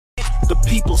The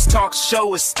People's Talk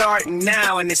Show is starting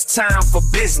now, and it's time for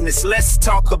business. Let's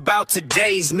talk about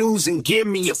today's news and give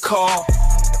me a call.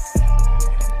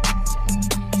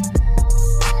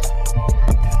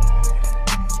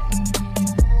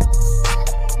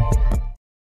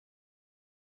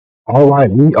 All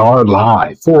right, we are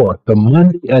live for the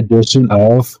Monday edition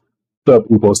of the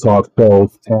People's Talk Show.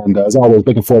 And as always,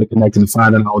 looking forward to connecting and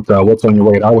finding out what's on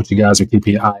your radar, what you guys are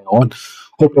keeping your eye on.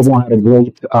 Hope everyone had a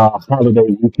great holiday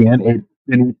weekend. It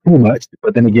didn't too much,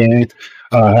 but then again,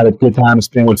 had a good time to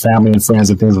spend with family and friends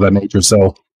and things of that nature.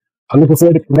 So I'm looking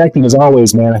forward to connecting as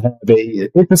always, man. I have a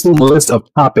interesting list of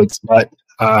topics, but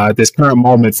at this current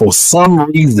moment, for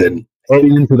some reason,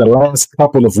 heading into the last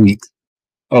couple of weeks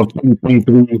of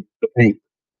 2023, the paint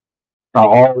are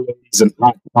always an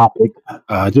hot topic,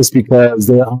 just because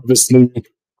they're obviously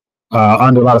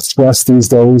under a lot of stress these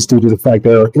days due to the fact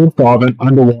they're insolvent,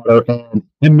 underwater, and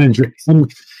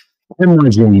hemorrhaging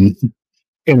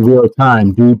in real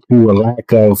time due to a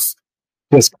lack of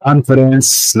just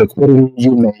confidence, liquidity,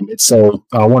 you name it. So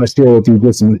I want to share with you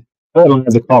just some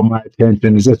headlines that caught my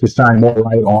attention, just to shine more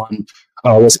light on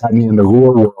what's happening in the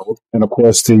real world, and of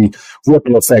course the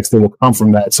ripple effects that will come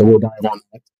from that. So we'll dive on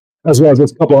that, as well as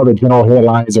just a couple other general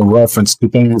headlines in reference to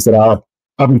things that are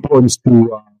of importance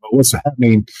to what's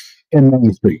happening in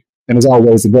Main Street. And as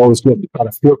always, the goal is to try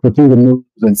to filter through the news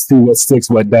and see what sticks,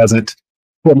 what doesn't,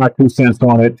 put my 2 cents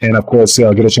on it, and of course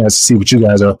get a chance to see what you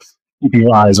guys are keeping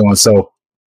your eyes on. So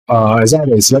as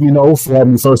always, let me know for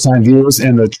having first-time viewers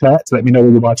in the chat. Let me know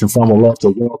where you're watching from. We'd love to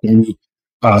welcome you.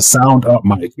 Sound up,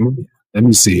 Mike. Let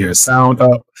me see here. Sound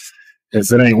up.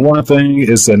 If it ain't one thing,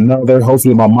 it's another.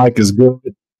 Hopefully my mic is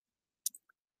good.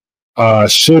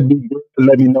 Should be good.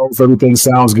 Let me know if everything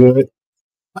sounds good.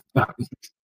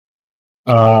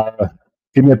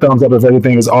 Give me a thumbs up if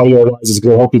everything is audio-wise is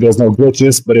good. Hopefully there's no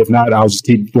glitches, but if not, I'll just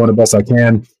keep doing the best I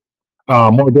can.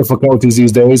 More difficulties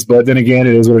these days, but then again,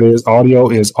 it is what it is. Audio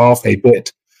is off a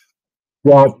bit.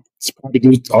 Well, it's probably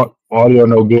due to audio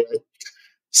no good.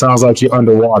 Sounds like you're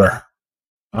underwater.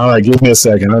 All right, give me a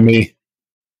second. Let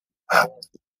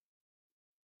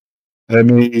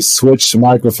me switch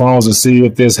microphones and see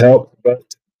if this helps. But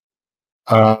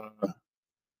all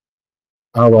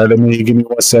right, give me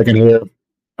 1 second here.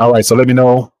 All right, so let me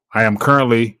know. I am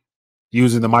currently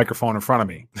using the microphone in front of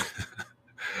me.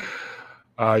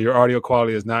 Your audio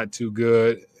quality is not too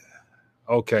good.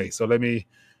 Okay, so let me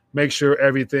make sure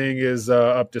everything is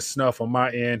up to snuff on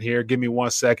my end here. Give me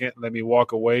 1 second. Let me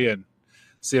walk away and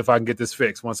see if I can get this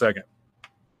fixed. 1 second.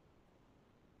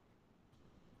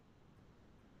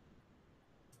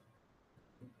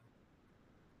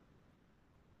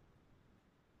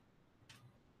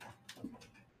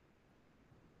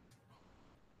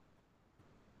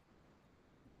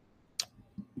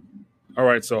 All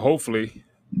right, so hopefully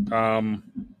I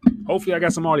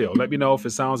got some audio. Let me know if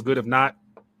it sounds good. If not,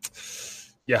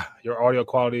 yeah, your audio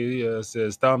quality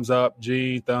says thumbs up,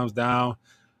 G, thumbs down.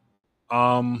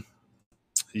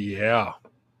 Yeah,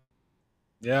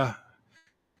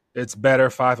 it's better.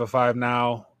 5 for 5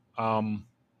 now.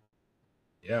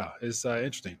 Yeah, it's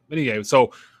interesting. But anyway,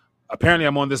 so apparently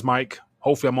I'm on this mic.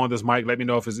 Hopefully I'm on this mic. Let me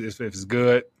know if it's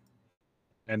good,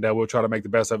 and we'll try to make the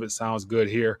best of it. Sounds good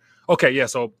here. Okay, yeah.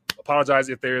 So apologize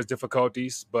if there is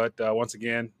difficulties, but once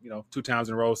again, 2 times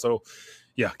in a row. So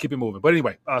yeah, keep it moving. But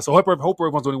anyway, so hope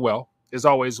everyone's doing well. As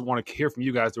always, want to hear from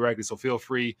you guys directly. So feel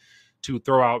free to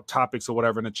throw out topics or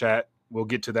whatever in the chat. We'll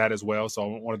get to that as well. So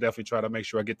I want to definitely try to make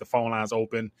sure I get the phone lines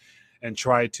open and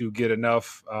try to get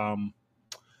enough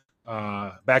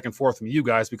back and forth from you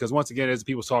guys, because once again, it's a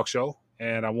People's Talk Show,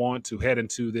 and I want to head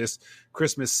into this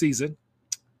Christmas season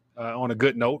on a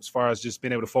good note, as far as just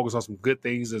being able to focus on some good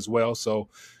things as well. So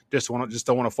just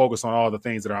don't want to focus on all the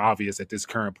things that are obvious at this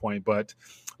current point, but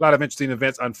a lot of interesting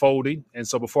events unfolding. And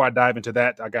so before I dive into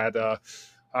that,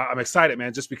 I'm excited,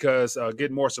 man, just because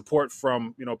getting more support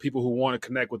from, people who want to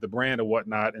connect with the brand and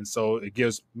whatnot. And so it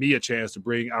gives me a chance to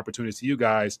bring opportunities to you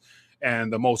guys.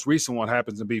 And the most recent one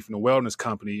happens to be from the Wellness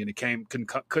Company, and it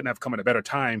couldn't have come at a better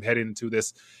time heading into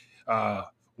this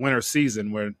winter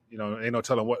season where, ain't no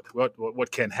telling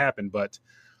what can happen. But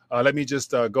let me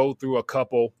just go through a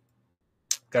couple.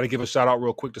 Got to give a shout out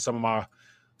real quick to some of my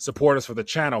supporters for the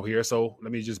channel here. So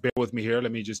let me just bear with me here.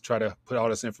 Let me just try to put all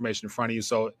this information in front of you.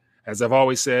 So as I've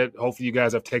always said, hopefully you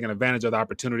guys have taken advantage of the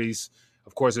opportunities.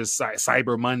 Of course, it's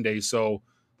Cyber Monday, so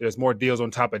there's more deals on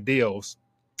top of deals.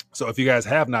 So if you guys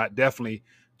have not, definitely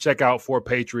check out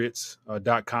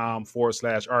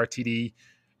forpatriots.com/RTD,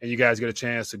 and you guys get a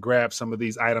chance to grab some of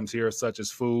these items here, such as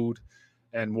food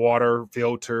and water,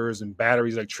 filters and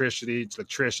batteries,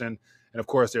 electrician, and of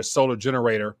course their solar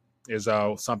generator is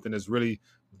something that's really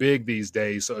big these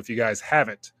days. So if you guys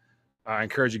haven't, I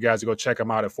encourage you guys to go check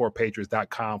them out at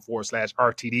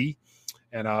 4patriots.com/RTD.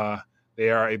 And they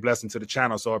are a blessing to the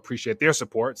channel, so I appreciate their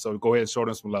support. So go ahead and show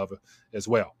them some love as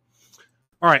well.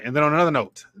 All right, and then on another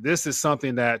note, this is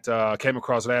something that came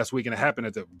across last week, and it happened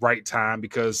at the right time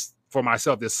because for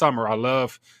myself this summer, I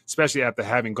love, especially after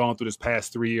having gone through this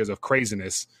past 3 years of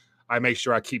craziness, I make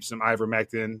sure I keep some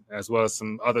ivermectin as well as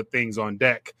some other things on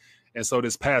deck. And so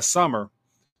this past summer,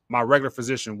 my regular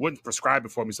physician wouldn't prescribe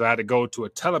it for me, so I had to go to a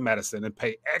telemedicine and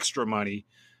pay extra money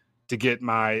to get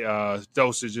my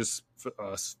dosages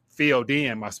filled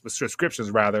in, my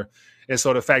prescriptions rather. And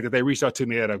so the fact that they reached out to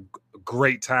me at a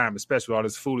great time, especially with all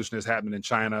this foolishness happening in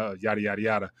China, yada, yada,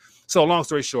 yada. So long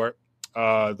story short,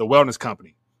 the Wellness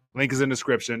Company, link is in the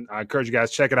description. I encourage you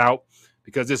guys, check it out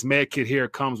because this med kit here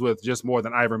comes with just more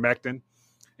than ivermectin.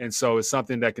 And so it's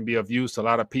something that can be of use to a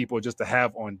lot of people just to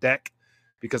have on deck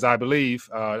because I believe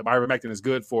ivermectin is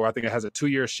good for, I think it has a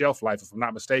 2-year shelf life, if I'm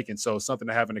not mistaken. So it's something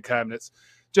to have in the cabinets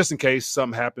just in case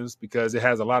something happens because it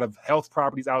has a lot of health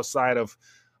properties outside of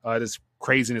this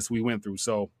craziness we went through.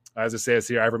 So as it says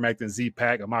here, ivermectin,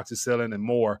 Z-Pak, amoxicillin, and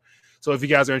more. So if you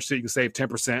guys are interested, you can save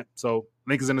 10%. So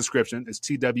link is in the description. It's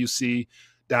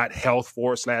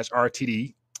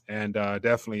twc.health/RTD. And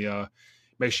definitely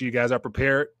make sure you guys are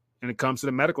prepared when it comes to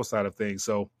the medical side of things.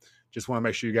 So just want to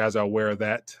make sure you guys are aware of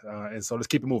that. And so let's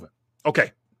keep it moving.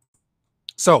 Okay.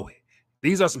 So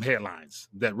these are some headlines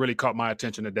that really caught my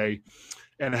attention today,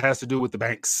 and it has to do with the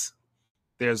banks.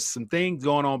 There's some things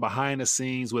going on behind the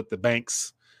scenes with the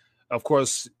banks. Of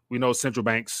course, we know central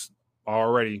banks are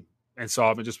already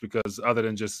insolvent just because other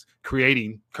than just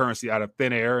creating currency out of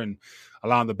thin air and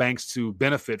allowing the banks to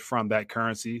benefit from that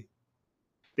currency,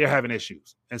 they're having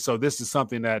issues. And so this is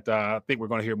something that I think we're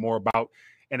going to hear more about,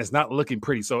 and it's not looking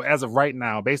pretty. So as of right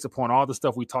now, based upon all the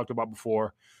stuff we talked about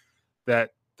before,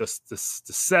 that the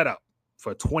setup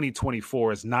for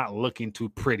 2024 is not looking too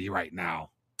pretty right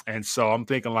now. And so I'm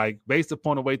thinking, like, based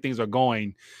upon the way things are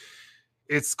going,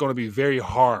 it's going to be very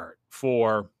hard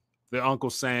for the Uncle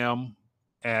Sam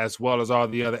as well as all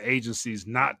the other agencies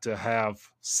not to have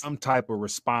some type of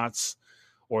response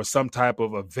or some type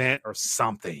of event or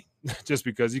something, just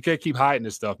because you can't keep hiding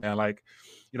this stuff, man. Like,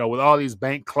 you know, with all these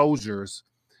bank closures,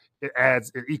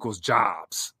 it equals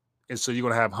jobs. And so you're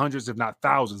going to have hundreds, if not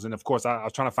thousands. And of course, I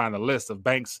was trying to find a list of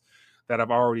banks that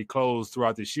have already closed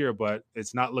throughout this year, but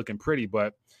it's not looking pretty.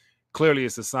 But clearly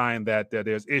it's a sign that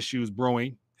there's issues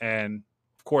brewing. And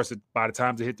of course, by the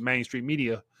time they hit the mainstream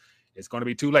media, it's going to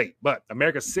be too late. But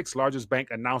America's 6th largest bank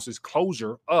announces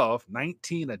closure of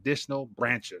 19 additional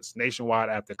branches nationwide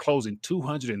after closing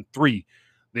 203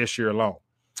 this year alone.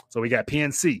 So we got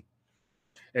PNC.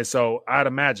 And so I'd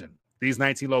imagine these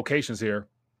 19 locations here,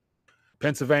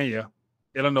 Pennsylvania,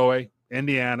 Illinois,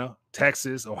 Indiana,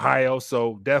 Texas, Ohio.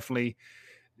 So definitely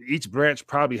each branch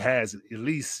probably has at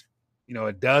least, you know,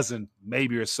 a dozen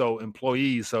maybe or so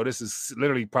employees. So this is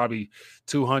literally probably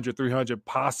 200, 300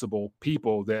 possible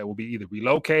people that will be either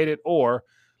relocated or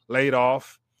laid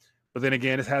off. But then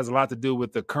again, it has a lot to do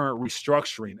with the current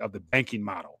restructuring of the banking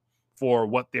model for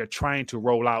what they're trying to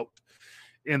roll out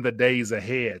in the days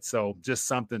ahead. So just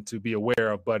something to be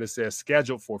aware of. But it says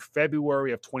scheduled for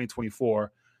February of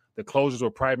 2024. The closures will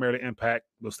primarily impact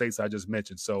those states I just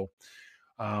mentioned. So,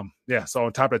 so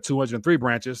on top of 203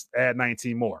 branches, add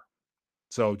 19 more.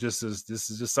 So this is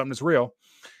just something that's real.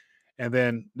 And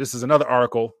then this is another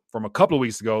article from a couple of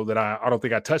weeks ago that I don't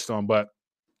think I touched on, but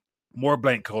more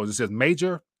bank closures. It says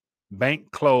major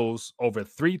bank close over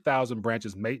 3,000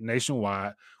 branches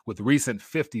nationwide with recent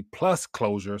 50-plus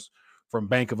closures from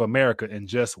Bank of America in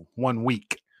just 1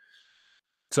 week.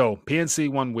 So PNC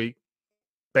 1 week,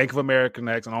 Bank of America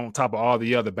next, and on top of all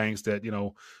the other banks that, you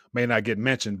know, may not get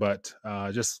mentioned, but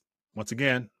just once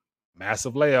again,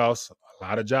 massive layoffs, a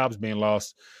lot of jobs being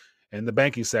lost in the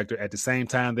banking sector. At the same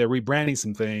time, they're rebranding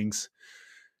some things.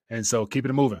 And so keeping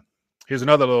it moving. Here's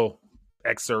another little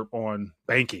excerpt on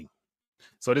banking.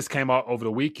 So this came out over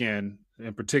the weekend,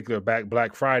 in particular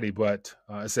Black Friday, but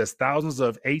it says thousands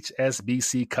of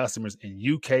HSBC customers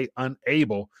in UK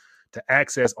unable to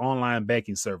access online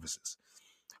banking services.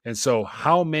 And so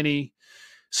how many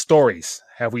stories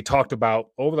have we talked about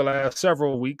over the last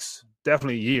several weeks,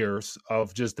 definitely years,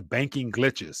 of just the banking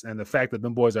glitches and the fact that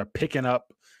them boys are picking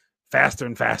up faster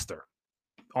and faster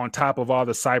on top of all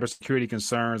the cybersecurity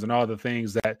concerns and all the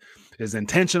things that is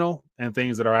intentional and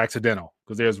things that are accidental,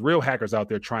 because there's real hackers out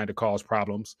there trying to cause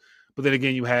problems. But then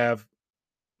again, you have,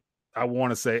 I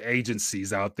want to say,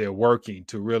 agencies out there working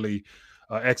to really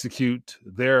execute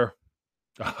their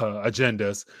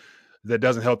agendas that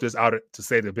doesn't help this out, to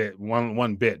say the bit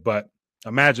one bit. But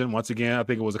imagine, once again, I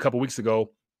think it was a couple weeks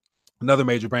ago, another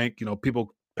major bank,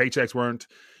 people paychecks weren't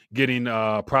getting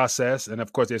processed. And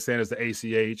of course, they're saying it's the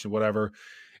ACH and whatever.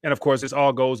 And of course, this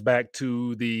all goes back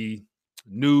to the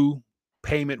new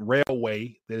payment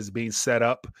railway that is being set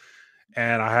up.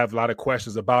 And I have a lot of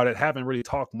questions about it. Haven't really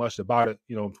talked much about it,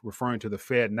 referring to the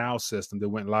FedNow system that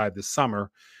went live this summer,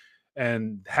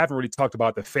 and haven't really talked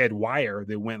about the FedWire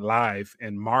that went live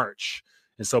in March.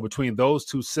 And so between those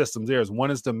two systems,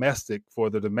 one is domestic for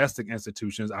the domestic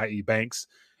institutions, i.e. banks,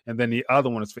 and then the other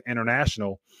one is for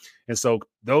international. And so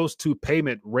those two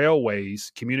payment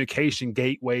railways, communication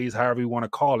gateways, however you want to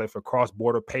call it, for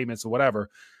cross-border payments or whatever,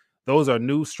 those are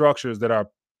new structures that are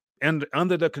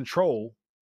under the control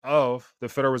of the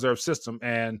Federal Reserve System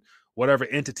and whatever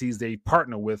entities they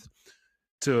partner with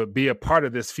to be a part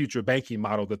of this future banking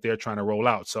model that they're trying to roll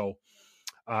out. So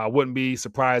I wouldn't be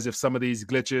surprised if some of these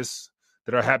glitches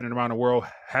that are happening around the world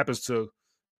happens to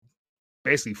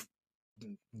basically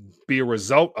be a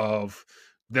result of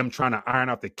them trying to iron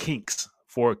out the kinks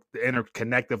for the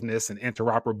interconnectiveness and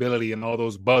interoperability and all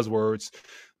those buzzwords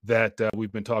that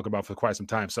we've been talking about for quite some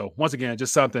time. So once again,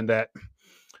 just something that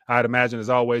I'd imagine, as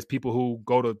always, people who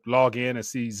go to log in and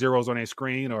see zeros on their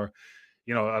screen, or,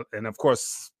 and of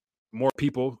course, more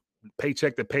people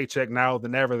paycheck to paycheck now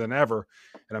than ever.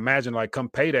 And imagine, like, come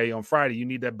payday on Friday, you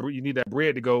need that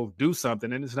bread to go do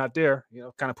something, and it's not there.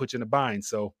 Kind of put you in a bind.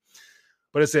 So,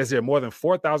 but it says here, more than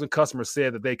 4,000 customers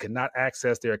said that they could not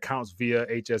access their accounts via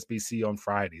HSBC on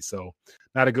Friday. So,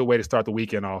 not a good way to start the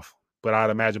weekend off. But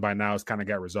I'd imagine by now it's kind of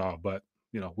got resolved. But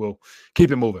we'll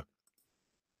keep it moving.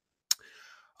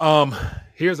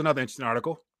 Here's another interesting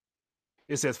article.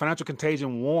 It says financial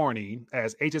contagion warning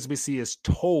as HSBC is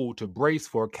told to brace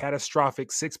for catastrophic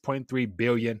 $6.3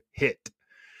 billion hit.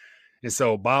 And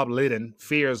so Bob Liddon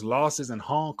fears losses in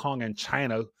Hong Kong and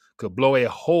China could blow a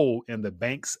hole in the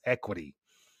bank's equity.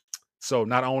 So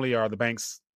not only are the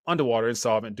banks underwater,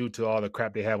 insolvent due to all the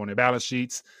crap they have on their balance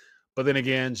sheets, but then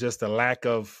again, just the lack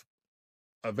of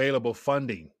available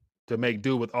funding to make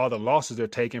do with all the losses they're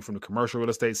taking from the commercial real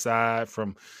estate side,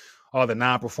 from all the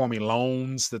non-performing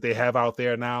loans that they have out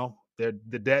there now. The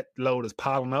debt load is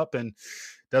piling up and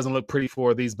doesn't look pretty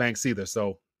for these banks either.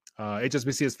 So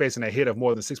HSBC is facing a hit of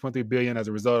more than $6.3 billion as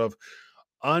a result of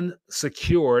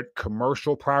unsecured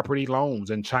commercial property loans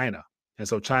in China. And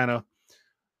so China,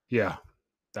 I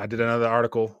did another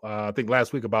article, I think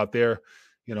last week, about their,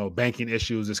 banking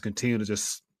issues is continuing to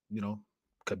just,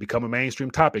 could become a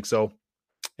mainstream topic. So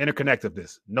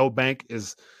interconnectedness. No bank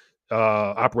is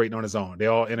operating on its own.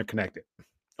 They're all interconnected.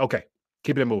 Okay,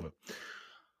 keeping it moving.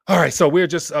 All right, so we're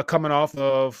just coming off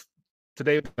of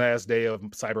today, last day of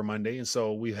Cyber Monday, and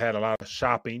so we had a lot of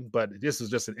shopping. But this is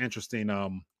just an interesting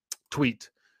tweet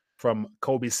from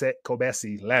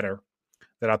Kobesi letter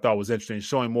that I thought was interesting,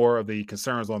 showing more of the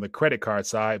concerns on the credit card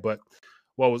side. But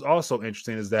what was also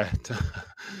interesting is that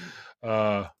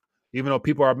even though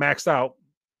people are maxed out,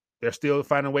 they're still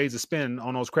finding ways to spend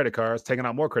on those credit cards, taking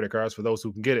out more credit cards for those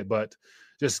who can get it. But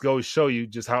just goes to show you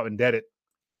just how indebted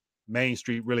Main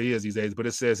Street really is these days. But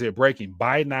it says here, breaking,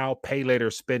 buy now, pay later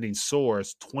spending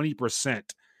soars 20%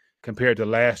 compared to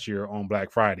last year on Black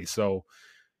Friday. So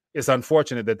it's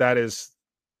unfortunate that is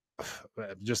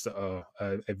just a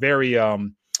very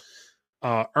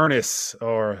earnest,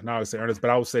 or not I would say earnest,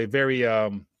 but I would say very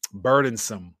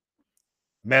burdensome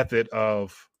method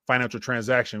of financial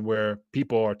transaction where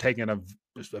people are taking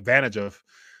advantage of,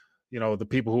 the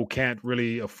people who can't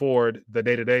really afford the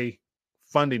day-to-day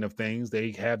funding of things.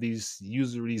 They have these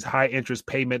high interest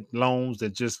payment loans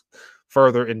that just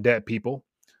further indebt people,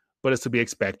 but it's to be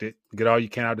expected. Get all you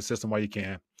can out of the system while you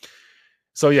can.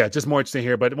 So yeah, just more interesting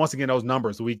here. But once again, those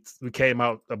numbers, we came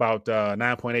out about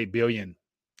 9.8 billion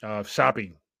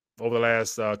shopping over the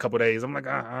last couple of days. I'm like,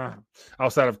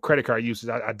 outside of credit card usage,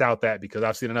 I doubt that, because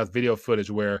I've seen enough video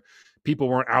footage where people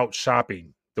weren't out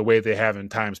shopping the way they have in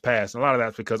times past. And a lot of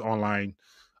that's because online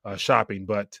shopping.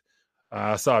 But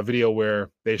I saw a video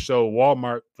where they show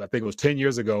Walmart, I think it was 10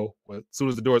 years ago, as soon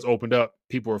as the doors opened up,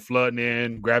 people were flooding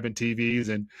in, grabbing TVs.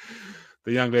 And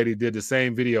the young lady did the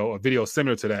same video, a video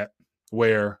similar to that,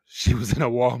 where she was in a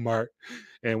Walmart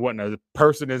and wasn't a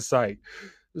person in sight.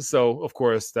 So, of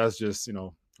course, that's just,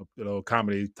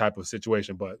 comedy type of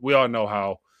situation. But we all know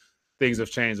how things have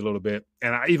changed a little bit.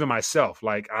 And even myself,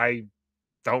 like, I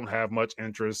don't have much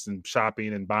interest in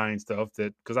shopping and buying stuff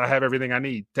because I have everything I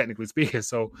need, technically speaking.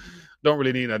 So don't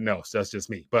really need nothing else. That's just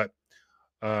me. But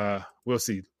we'll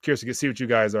see. Curious to see what you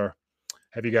guys are.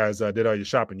 Have you guys did all your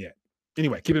shopping yet?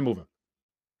 Anyway, keep it moving.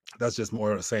 That's just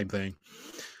more of the same thing.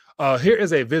 Here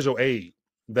is a visual aid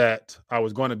that I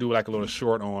was going to do like a little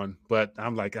short on, but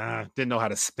I'm like, didn't know how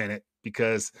to spin it,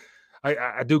 because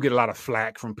I do get a lot of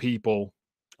flack from people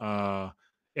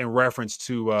in reference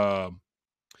to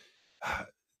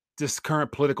this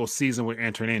current political season we're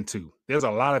entering into. There's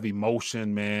a lot of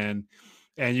emotion, man.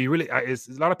 And you really, a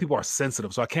lot of people are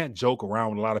sensitive. So I can't joke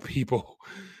around with a lot of people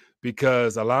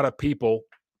because a lot of people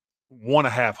want to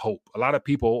have hope. A lot of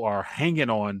people are hanging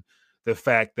on the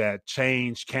fact that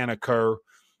change can occur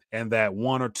and that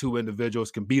one or two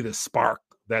individuals can be the spark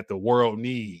that the world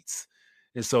needs.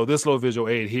 And so this little visual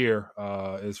aid here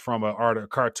is from a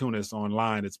cartoonist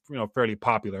online. It's fairly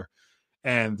popular.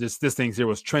 And this thing here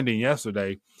was trending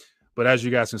yesterday. But as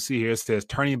you guys can see here, it says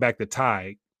turning back the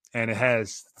tide. And it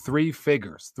has three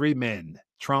figures, three men,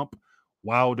 Trump,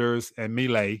 Wilders, and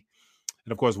Milei.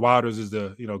 And of course, Wilders is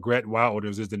Geert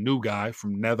Wilders is the new guy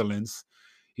from Netherlands.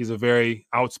 He's a very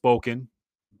outspoken,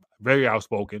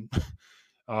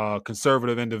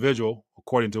 conservative individual,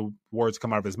 according to words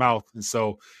come out of his mouth. And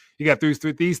so you got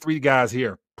these three guys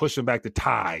here pushing back the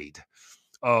tide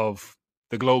of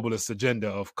the globalist agenda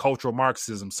of cultural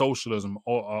Marxism, socialism,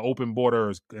 open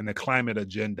borders, and the climate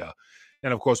agenda.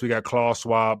 And of course, we got Klaus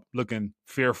Schwab looking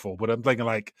fearful. But I'm thinking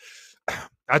I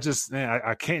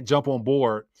can't jump on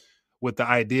board with the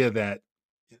idea that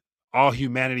all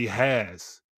humanity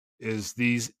has is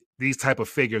these type of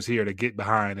figures here to get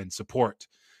behind and support,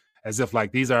 as if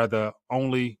like these are the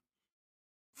only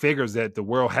figures that the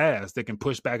world has that can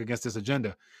push back against this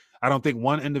agenda. I don't think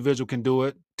one individual can do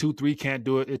it. 2, 3 can't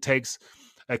do it. It takes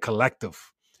a collective,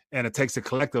 and it takes a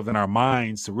collective in our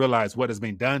minds to realize what has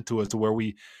been done to us to where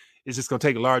it's just going to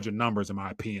take larger numbers, in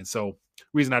my opinion. So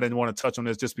reason I didn't want to touch on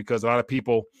this just because a lot of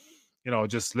people,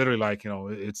 just literally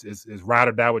it's ride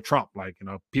or die with Trump.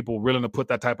 People willing to put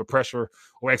that type of pressure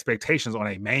or expectations on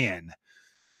a man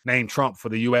named Trump for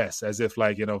the U.S. as if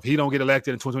if he don't get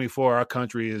elected in 2024, our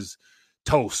country is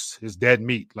toast, is dead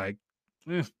meat.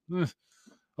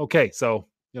 Okay. So,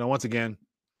 once again,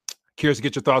 curious to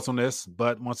get your thoughts on this.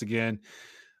 But once again,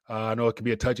 I know it can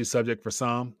be a touchy subject for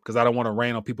some because I don't want to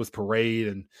rain on people's parade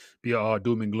and be all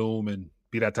doom and gloom and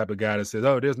be that type of guy that says,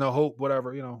 oh, there's no hope,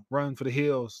 whatever, run for the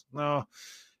hills. No,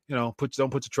 don't put your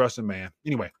trust in man.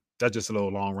 Anyway, that's just a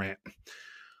little long rant.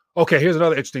 Okay, here's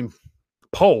another interesting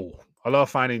poll. I love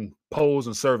finding polls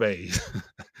and surveys.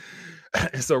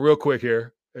 So real quick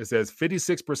here, it says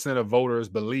 56% of voters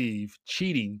believe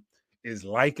cheating is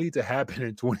likely to happen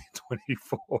in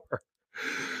 2024.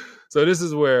 So this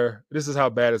is how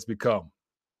bad it's become.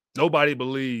 Nobody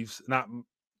believes, not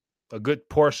a good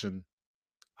portion,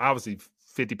 obviously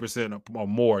 50% or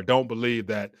more, don't believe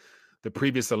that the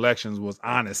previous elections was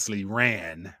honestly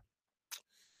ran.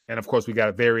 And of course, we got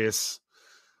a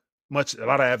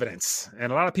lot of evidence,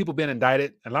 and a lot of people been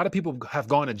indicted. A lot of people have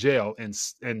gone to jail in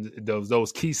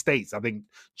those key states. I think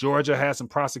Georgia has some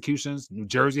prosecutions. New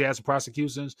Jersey has some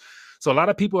prosecutions. So a lot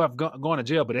of people have gone to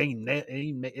jail, but it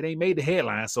ain't made the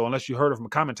headlines. So unless you heard it from a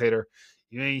commentator,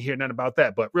 you ain't hear nothing about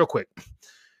that. But real quick,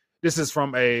 this is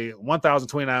from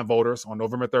 1,029 voters on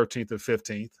November 13th and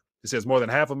 15th. It says more than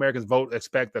half of Americans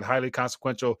expect that highly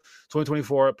consequential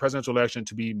 2024 presidential election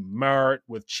to be marred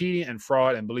with cheating and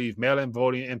fraud and believe mail-in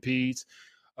voting impedes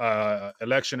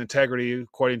election integrity,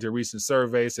 according to a recent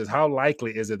survey. It says, how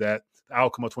likely is it that the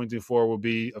outcome of 2024 will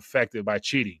be affected by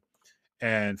cheating?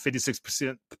 And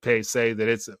 56% say that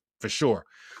it's for sure.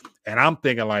 And I'm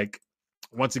thinking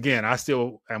once again, I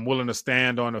still am willing to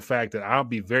stand on the fact that I'll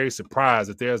be very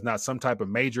surprised if there's not some type of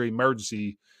major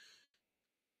emergency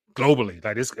globally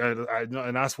like this.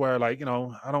 And I swear, I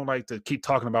don't like to keep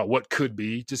talking about what could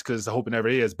be just because I hope it never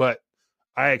is. But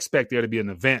I expect there to be an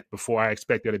event before I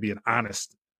expect there to be an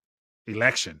honest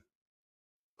election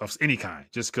of any kind,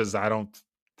 just because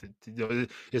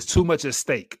it's too much at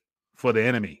stake for the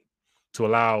enemy to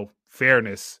allow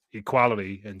fairness,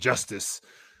 equality, and justice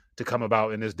to come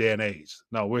about in this day and age.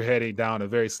 No, we're heading down a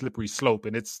very slippery slope,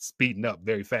 and it's speeding up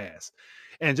very fast.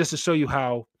 And just to show you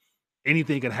how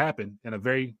anything can happen in a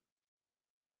very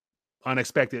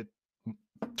unexpected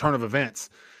turn of events,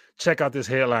 check out this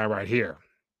headline right here.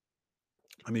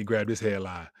 Let me grab this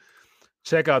headline.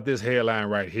 Check out this headline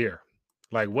right here.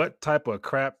 What type of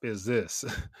crap is this?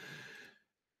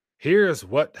 Here's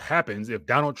what happens if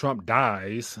Donald Trump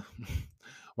dies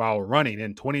while running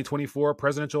in 2024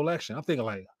 presidential election. I'm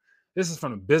thinking this is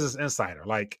from a Business Insider.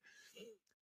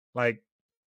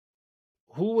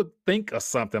 Who would think of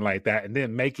something like that and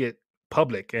then make it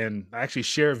public and actually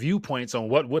share viewpoints on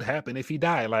what would happen if he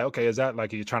died? Okay, is that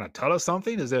you're trying to tell us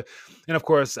something? Is it? And of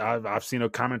course, I've seen a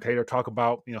commentator talk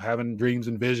about having dreams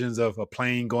and visions of a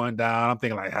plane going down. I'm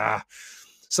thinking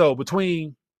So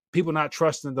between people not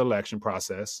trusting the election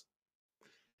process,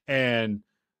 and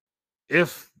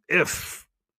if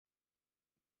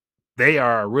they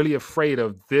are really afraid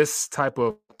of this type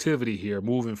of activity here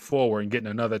moving forward and getting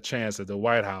another chance at the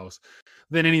White House,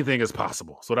 then anything is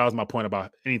possible. So that was my point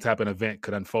about any type of event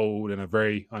could unfold in a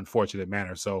very unfortunate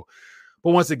manner. So,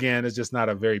 but once again, it's just not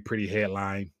a very pretty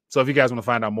headline. So if you guys want to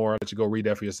find out more, I'll let you go read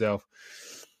that for yourself.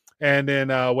 And then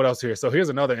what else here? So here's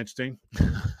another interesting.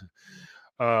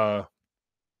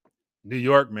 New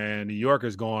York, man. New York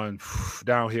is going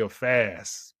downhill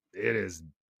fast. It is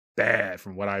bad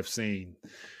from what I've seen.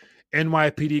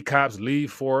 NYPD cops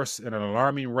leave force at an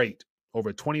alarming rate.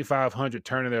 Over 2,500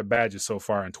 turning their badges so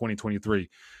far in 2023.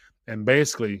 And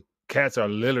basically, cats are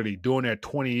literally doing their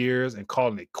 20 years and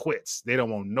calling it quits. They don't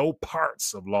want no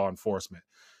parts of law enforcement.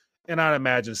 And I'd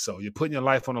imagine so. You're putting your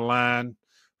life on the line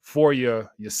for your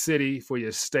city, for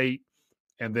your state,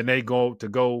 and then they go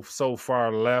so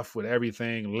far left with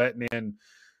everything, letting in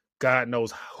God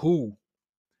knows who,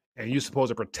 and you're supposed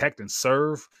to protect and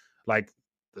serve like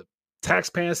the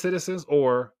taxpaying citizens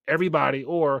or everybody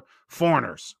or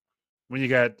foreigners. When you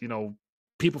got,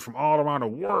 people from all around the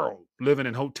world living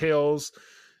in hotels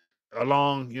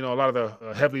along, a lot of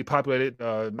the heavily populated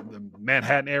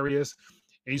Manhattan areas,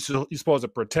 and you're supposed to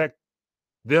protect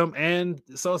them. And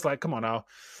so it's like, come on now.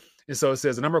 And so it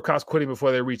says the number of cops quitting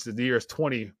before they reach the year's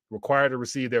 20 required to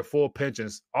receive their full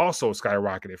pensions also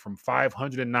skyrocketed from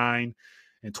 509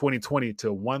 in 2020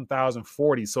 to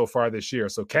 1,040 so far this year.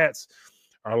 So cats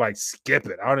are like, skip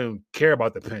it. I don't even care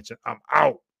about the pension. I'm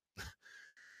out.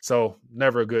 So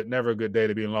never a good day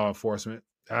to be in law enforcement.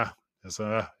 It is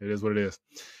what it is.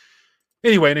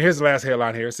 Anyway, and here's the last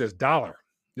headline here. It says dollar.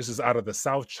 This is out of the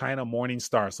South China Morning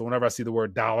Star. So whenever I see the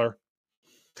word dollar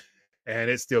and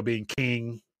it's still being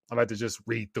king, I like to just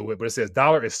read through it. But it says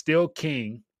dollar is still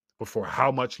king, but for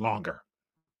how much longer?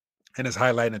 And it's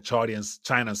highlighting the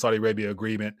China and Saudi Arabia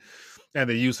agreement and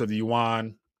the use of the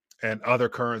yuan and other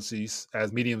currencies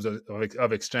as mediums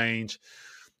of exchange.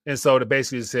 And so it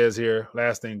basically says here,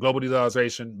 last thing, global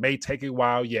dollarization may take a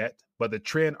while yet, but the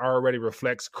trend already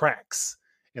reflects cracks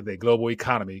in the global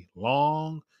economy,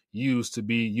 long used to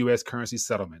be U.S. currency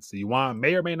settlements. The yuan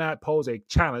may or may not pose a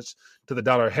challenge to the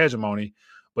dollar hegemony,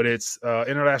 but its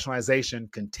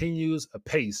internationalization continues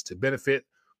apace to benefit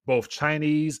both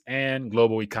Chinese and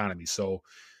global economies. So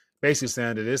basically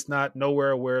saying that it's not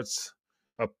nowhere where it's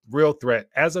a real threat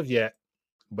as of yet,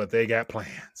 but they got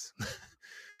plans.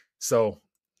 So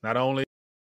not only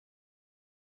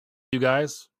you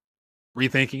guys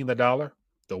rethinking the dollar,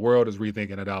 the world is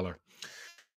rethinking the dollar.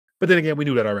 But then again, we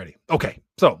knew that already. Okay,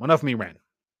 so enough of me ranting.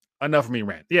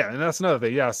 Yeah, and that's another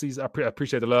thing. Yeah, I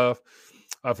appreciate the love.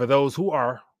 For those who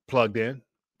are plugged in,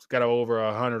 it's got over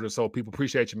 100 or so people.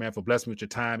 Appreciate you, man, for blessing me with your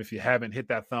time. If you haven't, hit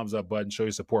that thumbs up button. Show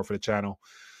your support for the channel.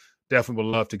 Definitely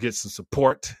would love to get some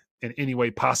support in any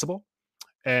way possible.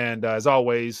 And as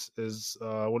always,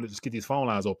 I want to just get these phone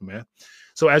lines open, man.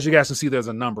 So as you guys can see, there's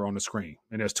a number on the screen.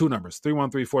 And there's two numbers,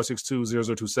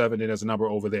 313-462-0027. And there's a number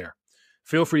over there.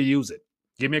 Feel free to use it.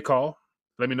 Give me a call.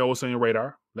 Let me know what's on your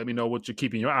radar. Let me know what you're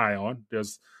keeping your eye on.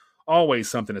 There's always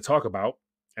something to talk about.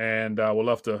 And we'll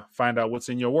love to find out what's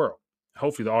in your world.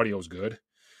 Hopefully the audio is good.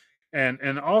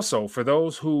 And also, for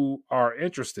those who are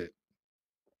interested,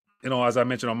 as I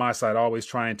mentioned on my side, always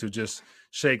trying to just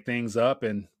shake things up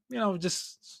and,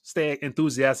 just stay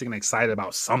enthusiastic and excited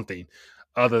about something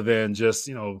other than just,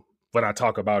 what I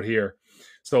talk about here.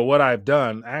 So what I've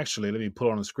done, actually, let me put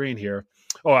on the screen here.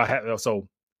 I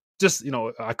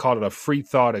call it a free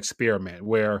thought experiment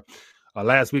where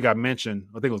last week I mentioned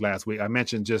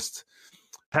just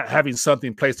having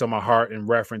something placed on my heart in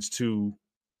reference to,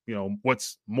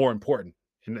 what's more important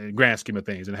in the grand scheme of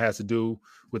things. And it has to do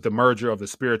with the merger of the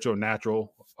spiritual and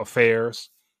natural affairs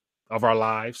of our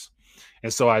lives.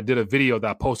 And so I did a video that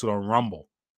I posted on Rumble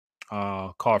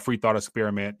called Free Thought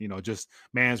Experiment, just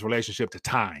man's relationship to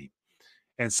time.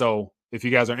 And so if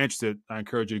you guys are interested, I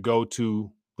encourage you to go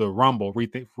to the Rumble,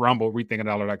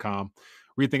 rethinkingthe.com,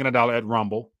 Rethinking the Dollar at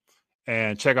Rumble,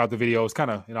 and check out the video. It's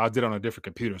kind of, I did it on a different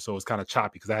computer, so it's kind of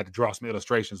choppy because I had to draw some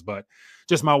illustrations, but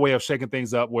just my way of shaking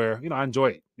things up where, I enjoy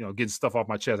it, getting stuff off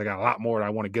my chest. I got a lot more that I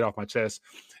want to get off my chest.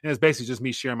 And it's basically just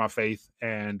me sharing my faith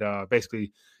and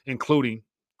basically including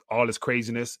all this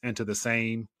craziness into the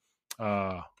same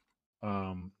type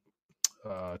of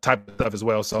stuff as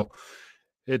well. So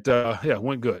it,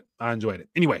 went good. I enjoyed it.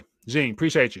 Anyway, Gene,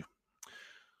 appreciate you.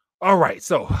 All right.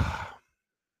 So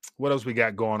what else we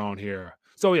got going on here?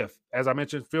 So yeah, as I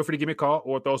mentioned, feel free to give me a call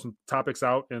or throw some topics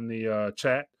out in the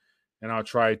chat, and I'll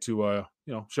try to,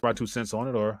 share my 2 cents on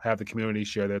it or have the community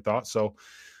share their thoughts. So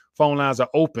phone lines are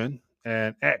open.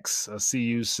 And X, I see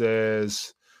you,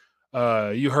 says,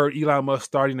 you heard Elon Musk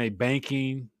starting a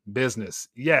banking business.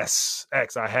 Yes,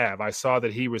 X, I have. I saw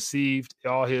that he received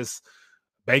all his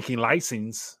banking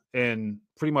license in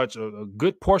pretty much a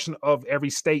good portion of every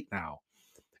state now.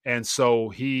 And so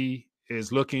he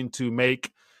is looking to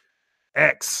make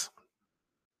X,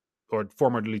 or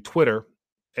formerly Twitter,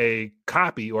 a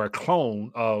copy or a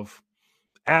clone of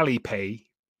Alipay,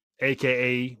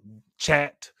 aka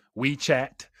Chat,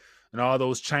 WeChat, and all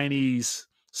those Chinese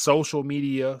social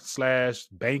media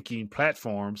 / banking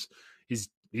platforms. He's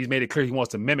made it clear he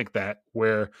wants to mimic that,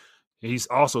 where he's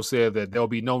also said that there'll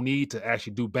be no need to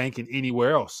actually do banking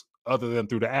anywhere else other than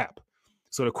through the app.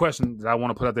 So the question that I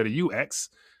want to put out there to you, X,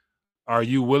 are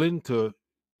you willing to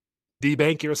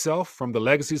debank yourself from the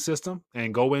legacy system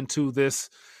and go into this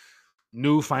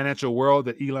new financial world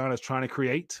that Elon is trying to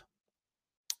create?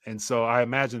 And so I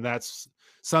imagine that's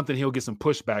something he'll get some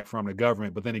pushback from the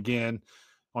government. But then again,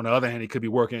 on the other hand, he could be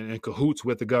working in cahoots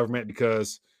with the government,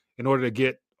 because in order to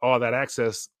get all that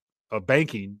access of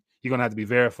banking, you're going to have to be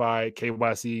verified,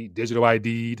 KYC, digital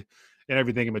ID'd, and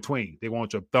everything in between. They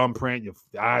want your thumbprint, your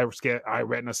eye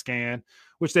retina scan,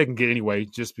 which they can get anyway,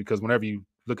 just because whenever you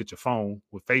look at your phone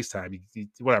with FaceTime,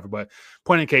 whatever. But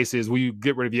point in case is, will you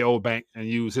get rid of your old bank and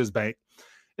use his bank?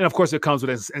 And of course, it comes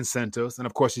with incentives. And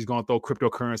of course, he's going to throw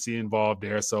cryptocurrency involved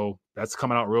there. So that's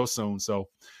coming out real soon. So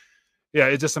yeah,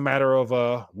 it's just a matter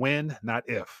of when, not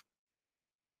if.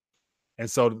 And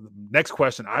so the next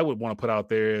question I would want to put out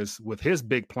there is, with his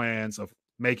big plans of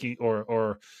making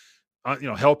or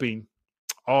helping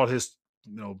all his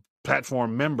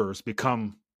platform members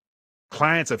become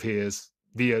clients of his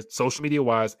via social media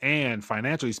wise and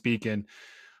financially speaking,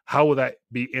 how will that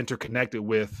be interconnected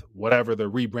with whatever the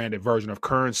rebranded version of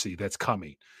currency that's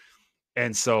coming?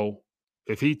 And so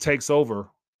if he takes over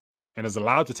and is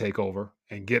allowed to take over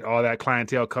and get all that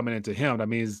clientele coming into him, that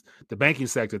means the banking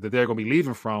sector that they're going to be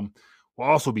leaving from will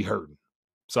also be hurting.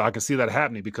 So I can see that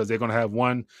happening, because they're going to have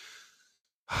one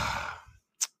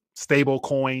stable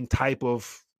coin type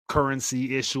of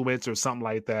currency issuance or something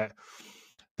like that,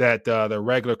 that the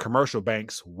regular commercial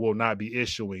banks will not be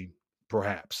issuing,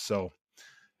 perhaps. So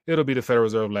it'll be the Federal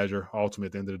Reserve ledger ultimately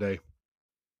at the end of the day.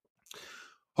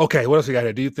 Okay, what else we got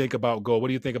here? Do you think about gold? What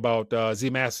do you think about Z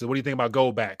Masters? What do you think about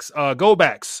gold backs? Gold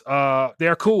backs,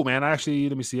 they're cool, man. Let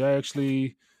me see. I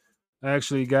actually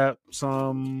got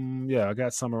some. Yeah, I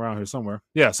got some around here somewhere.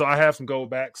 Yeah, so I have some gold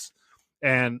backs,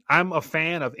 and I'm a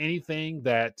fan of anything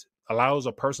that allows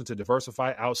a person to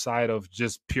diversify outside of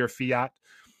just pure fiat.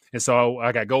 And so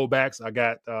I got gold backs. I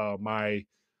got my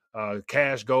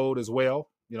cash gold as well,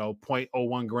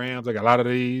 0.01 grams. I got a lot of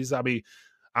these. I mean,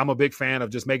 I'm a big fan of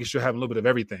just making sure you have a little bit of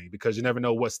everything, because you never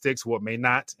know what sticks, what may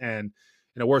not. And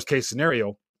in a worst case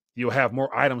scenario, you'll have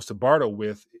more items to barter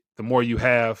with the more you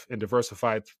have in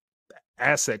diversified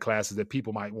asset classes that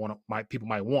people might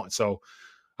want. So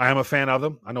I am a fan of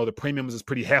them. I know the premiums is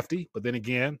pretty hefty, but then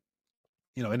again,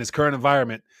 in this current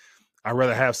environment, I'd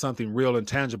rather have something real and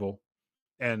tangible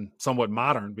and somewhat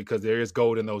modern, because there is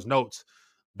gold in those notes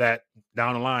that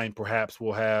down the line perhaps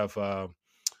will have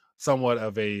somewhat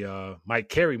of a might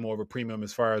carry more of a premium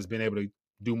as far as being able to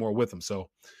do more with them. So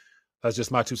that's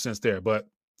just my 2 cents there. But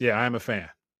yeah, I am a fan.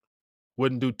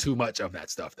 Wouldn't do too much of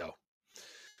that stuff though.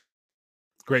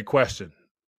 Great question.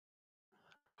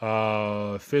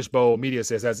 Fishbowl Media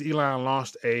says, has Elon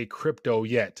launched a crypto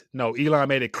yet? No, Elon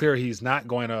made it clear he's not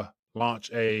going to launch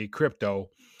a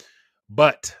crypto,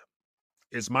 but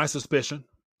it's my suspicion,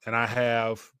 and I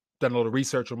have done a little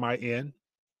research on my end,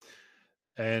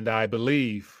 and I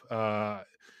believe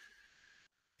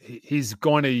he's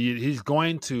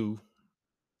going to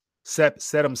set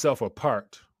himself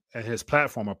apart and his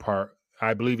platform apart.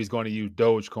 I believe he's going to use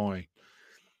Dogecoin,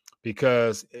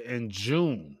 because in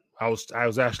June I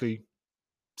was actually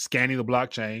scanning the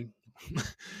blockchain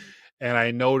and I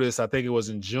noticed, I think it was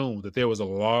in June, that there was a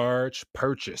large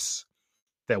purchase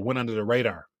that went under the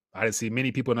radar. I didn't see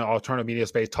many people in the alternative media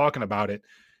space talking about it,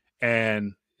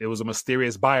 and it was a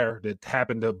mysterious buyer that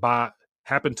happened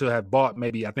to have bought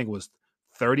maybe, I think it was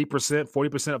 30%,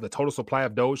 40% of the total supply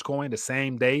of Dogecoin the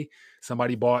same day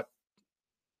somebody bought,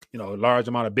 a large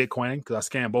amount of Bitcoin, because I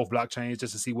scanned both blockchains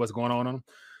just to see what's going on them.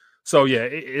 So yeah,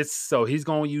 so he's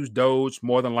going to use Doge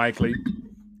more than likely,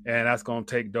 and that's going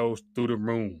to take Doge through the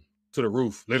room, to the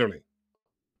roof, literally.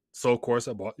 So of course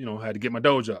I bought, had to get my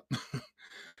Doge up,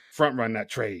 front run that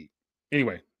trade.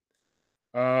 Anyway,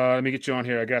 let me get you on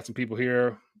here. I got some people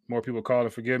here. More people calling.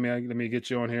 Forgive me. Let me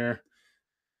get you on here.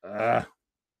 I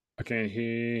can't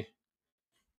hear.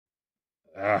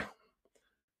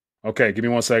 Okay, give me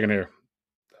 1 second here.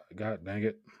 God dang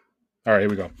it. All right, here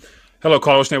we go. Hello,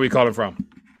 caller. Where are you calling from?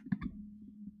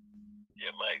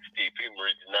 Yeah, Mike, Steve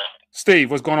Peterman tonight.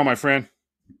 Steve, what's going on, my friend?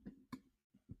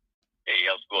 Hey,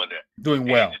 how's it going there? Doing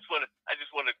well. I just want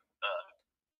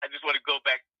to go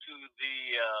back to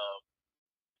the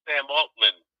Sam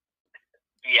Altman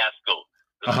fiasco,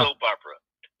 the soap opera.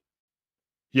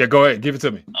 Yeah, go ahead. Give it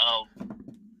to me.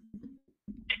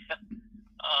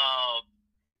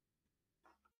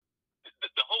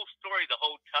 The whole story the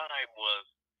whole time was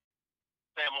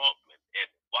Sam Altman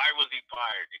and why was he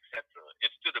fired, etc.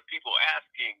 It's to the people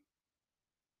asking,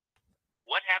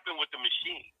 what happened with the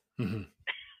machine? Mm-hmm.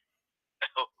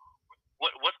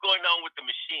 What's going on with the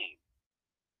machine?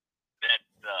 That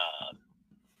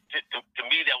to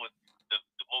me, that was the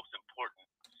most important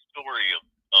story of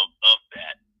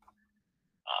that.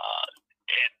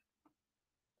 And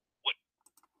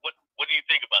what do you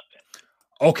think about that?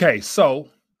 Okay, so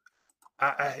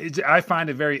I find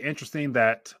it very interesting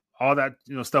that all that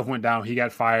stuff went down. He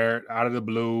got fired out of the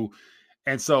blue,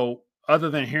 and so other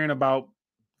than hearing about,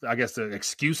 I guess, the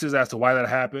excuses as to why that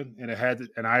happened, and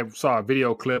I saw a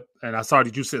video clip, and I saw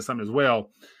that you said something as well,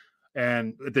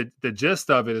 and the gist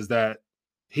of it is that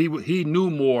he knew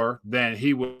more than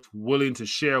he was willing to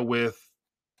share with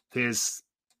his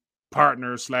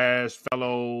partner /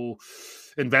 fellow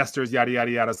investors, yada yada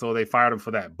yada. So they fired him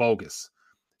for that, bogus.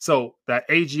 So that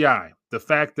AGI, the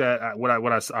fact that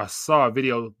I saw a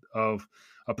video of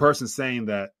a person saying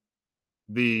that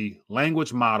the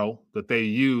language model that they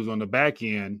use on the back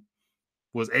end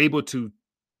was able to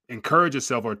encourage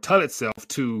itself or tell itself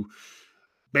to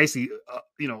basically,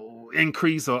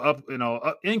 increase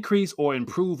or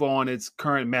improve on its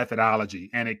current methodology,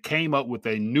 and it came up with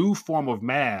a new form of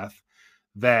math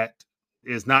that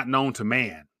is not known to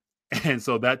man, and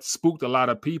so that spooked a lot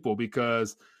of people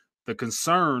because the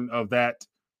concern of that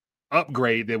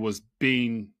upgrade that was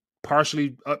being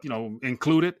partially,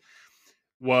 included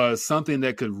was something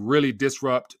that could really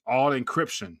disrupt all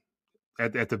encryption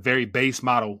at the very base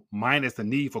model, minus the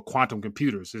need for quantum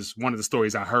computers, is one of the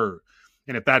stories I heard.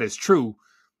 And if that is true,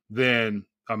 then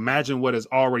imagine what is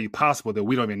already possible that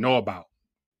we don't even know about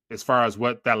as far as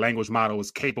what that language model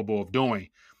is capable of doing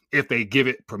if they give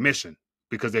it permission,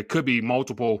 because there could be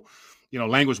multiple,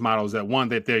 language models,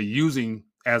 that they're using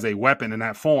as a weapon in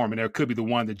that form. And there could be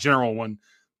the general one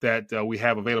that we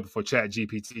have available for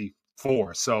ChatGPT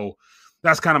 4. So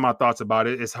that's kind of my thoughts about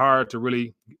it. It's hard to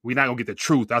really, we're not going to get the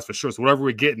truth, that's for sure. So whatever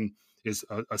we're getting is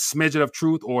a smidgen of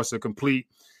truth, or it's a complete,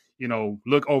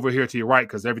 look over here to your right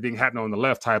because everything happening on the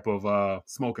left type of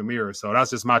smoke and mirrors. So that's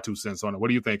just my 2 cents on it.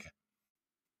 What are you thinking?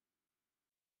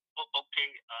 Okay.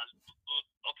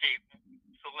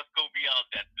 So let's go beyond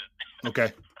that then. Okay.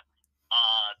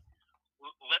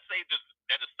 Let's say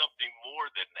that is something more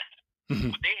than that.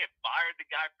 Mm-hmm. Would they have fired the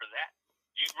guy for that?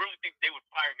 Do you really think they would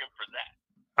fire him for that?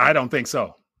 I don't think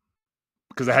so,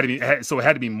 because it had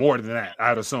to be more than that,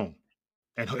 I'd assume.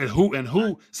 And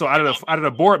who? So out of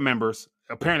the board members,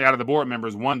 apparently out of the board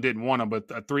members, one didn't want him,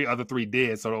 but other three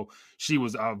did. So she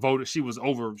was voted. Her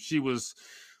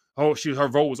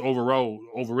vote was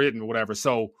overridden or whatever.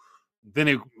 So then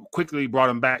they quickly brought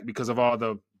him back because of all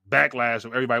the backlash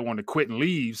of everybody wanting to quit and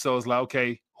leave. So it's like,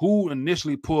 okay, who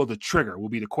initially pulled the trigger will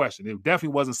be the question. It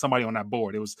definitely wasn't somebody on that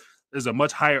board. There's a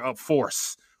much higher up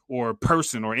force or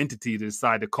person or entity to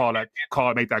decide to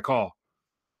make that call.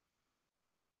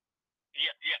 Yeah,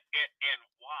 and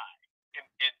why?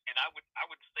 And I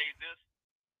would say this.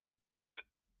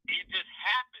 It just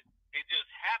happened. It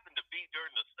just happened to be during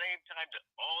the same time that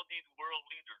all these world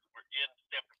leaders were in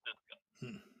San Francisco.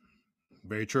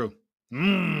 Very true.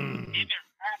 It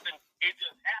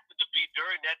just happened to be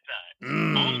during that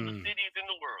time. All of the cities in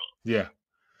the world. Yeah.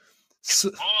 So,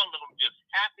 all of them just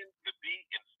happened to be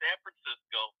in San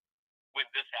Francisco when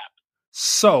this happened.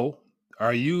 So,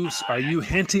 are you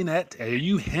hinting at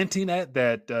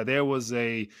that there was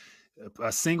a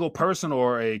single person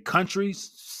or a country,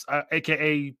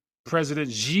 aka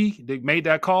President Xi, that made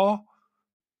that call?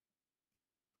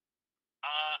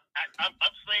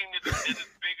 I'm saying that it is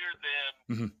bigger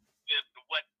than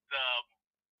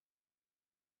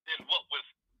what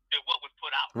was put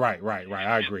out. Right.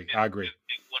 I agree. Is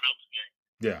what I'm saying.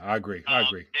 Yeah, I agree. And I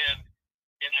just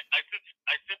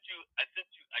sent you a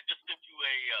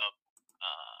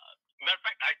matter of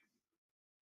fact, I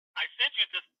sent you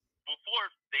this before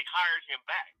they hired him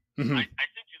back. Mm-hmm. I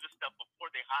sent you this stuff before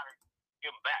they hired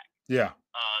him back. Yeah.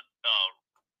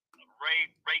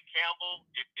 Ray Campbell,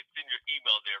 it's in your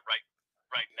email there right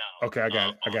now. Okay, I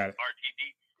got it. RTD.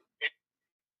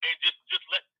 And just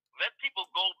let people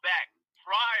go back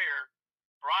prior.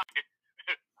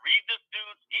 Read this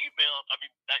dude's email. I mean,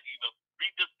 not email.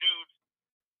 Read this dude's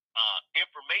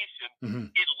information. Mm-hmm.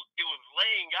 It was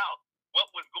laying out what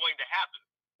was going to happen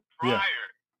prior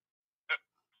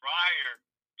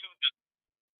to this,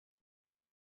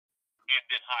 and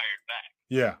then hired back.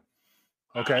 Yeah.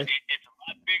 Okay. It's a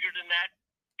lot bigger than that,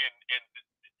 and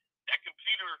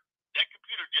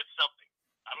computer did something.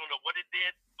 I don't know what it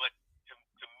did, but to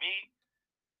me,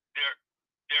 there's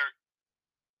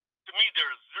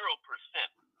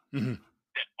 0%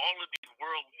 that all of these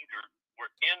world leaders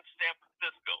were in San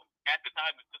Francisco at the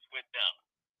time that this went down.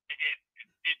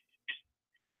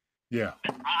 Yeah.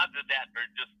 The odds of that are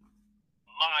just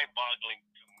mind-boggling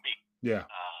to me. Yeah.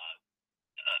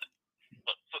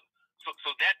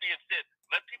 So that being said,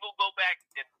 let people go back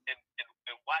and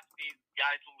watch these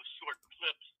guys' little short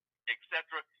clips,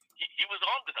 etc. He was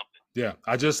on to something. Yeah.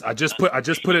 I just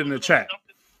put it in the chat.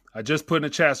 I just put in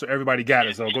the chat so everybody got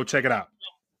it. So go check it out.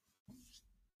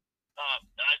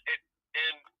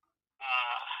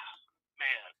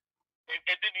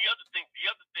 And then the other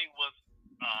thing was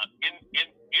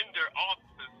in their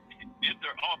office,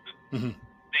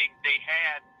 they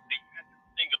had this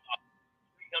thing about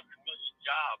 300 million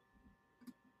jobs.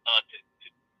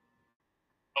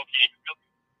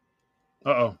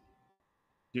 Uh-oh.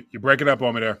 You're breaking up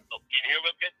on me there. Oh, can you hear me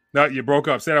okay? No, you broke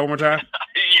up. Say that one more time.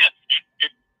 Yes.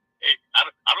 I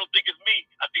don't think it's me.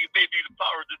 I think it may be the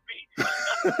powers that be.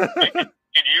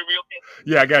 Can you hear me okay?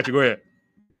 Yeah, I got you. Go ahead.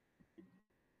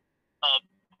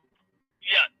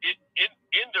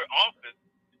 In their office,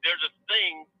 there's a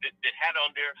thing that had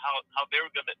on there how they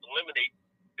were going to eliminate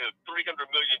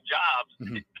 300 million jobs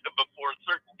before a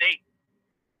certain date.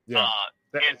 Yeah.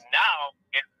 And now,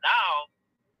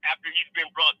 after he's been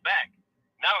brought back,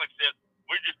 now it says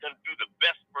we're just going to do the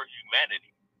best for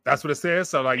humanity. That's what it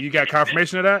says. So, like, you got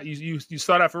confirmation of that? You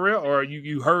saw that for real, or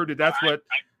you heard that? That's what?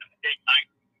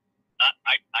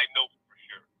 I know for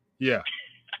sure. Yeah.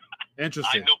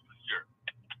 Interesting. I know for sure.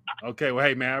 Okay. Well,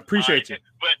 hey, man, I appreciate you.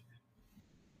 But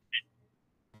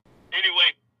anyway,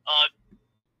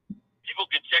 people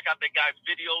can check out that guy's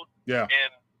videos. Yeah.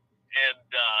 And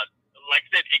like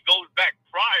I said, it goes back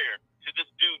prior to this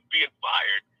dude being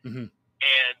fired, and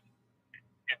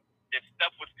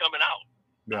stuff was coming out.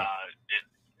 Yeah.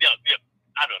 Yeah.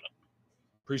 I don't know.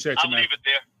 Appreciate you, I'll man. leave it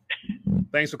there.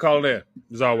 Thanks for calling in,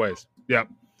 as always. Yep.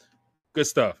 Good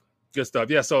stuff. Good stuff.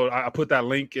 Yeah, so I put that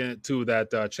link into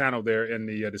that channel there in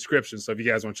the description, so if you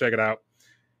guys want to check it out.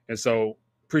 And so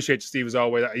appreciate you, Steve, as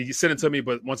always. You send it to me,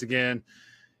 but once again,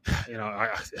 I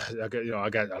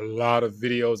got a lot of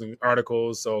videos and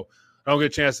articles, so I don't get a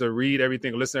chance to read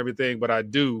everything, listen to everything, but I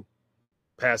do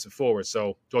pass it forward.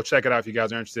 So go check it out if you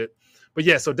guys are interested. But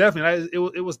yeah, so definitely,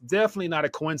 it was definitely not a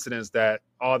coincidence that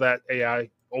all that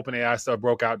open AI stuff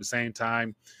broke out at the same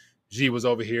time. G was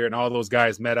over here, and all those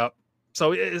guys met up.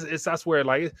 So that's where,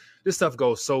 like, this stuff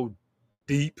goes so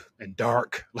deep and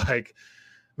dark. Like,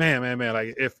 man,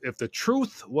 like if the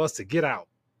truth was to get out,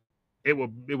 it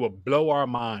would blow our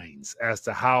minds as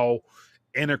to how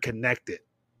interconnected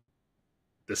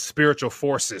the spiritual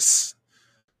forces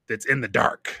that's in the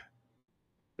dark,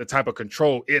 the type of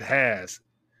control it has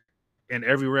in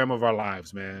every realm of our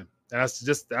lives, man. And that's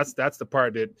the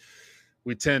part that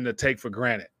we tend to take for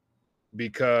granted,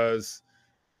 because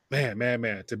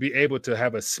man, to be able to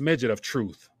have a smidget of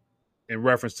truth in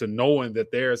reference to knowing that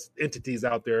there's entities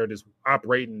out there that's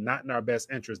operating not in our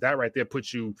best interest, that right there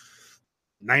puts you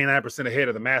 99% ahead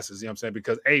of the masses, you know what I'm saying?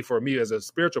 Because A, for me as a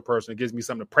spiritual person, it gives me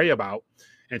something to pray about,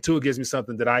 and two, it gives me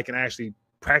something that I can actually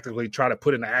practically try to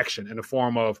put into action in the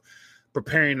form of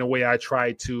preparing the way I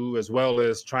try to, as well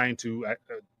as trying to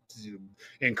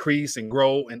increase and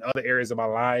grow in other areas of my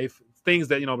life. Things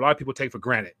that, a lot of people take for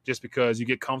granted just because you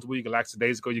get comfortable, you get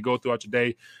lackadaisical, you go throughout your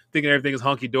day thinking everything is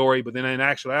hunky-dory, but then in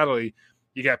actuality,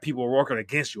 you got people working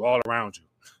against you all around you.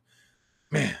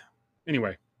 Man.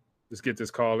 Anyway, let's get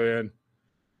this call in.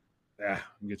 Yeah,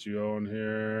 get you on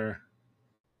here.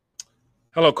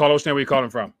 Hello, caller. Where you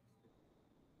calling from?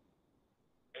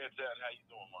 Hey, Dad, how you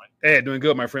doing, Mike? Hey, doing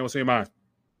good, my friend. What's on your mind?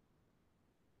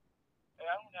 Hey,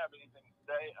 I don't have anything to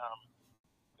say. I'm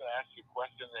going to ask you a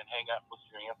question and hang up with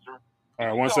your answer. All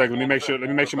right, 1 second. Let me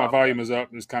make sure my volume is up.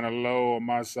 It's kind of low on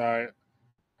my side.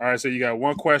 All right, so you got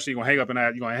one question. You're going to hang up and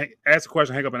that. You're going to ask a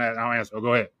question, hang up and that. I'll answer. Oh,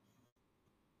 go ahead.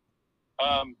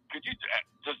 Could you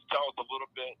just tell us a little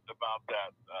bit about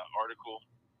that article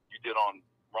you did on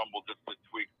Rumble, just to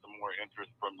tweak some more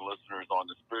interest from the listeners on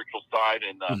the spiritual side?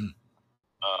 And I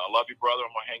love you, brother.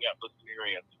 I'm going to hang up, listen to your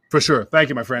answer. For sure. Thank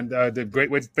you, my friend. Great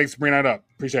way. Thanks for bringing that up.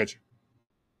 Appreciate you.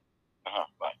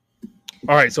 Bye.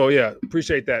 All right. So, yeah,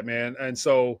 appreciate that, man. And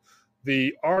so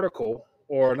the article,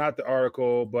 or not the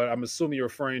article, but I'm assuming you're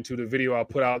referring to the video I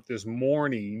put out this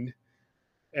morning.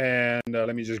 And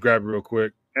let me just grab it real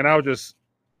quick. And I'll just,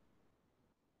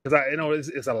 because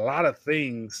it's a lot of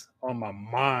things on my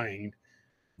mind,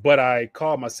 but I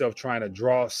call myself trying to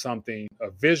draw something, a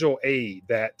visual aid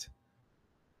that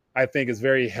I think is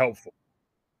very helpful.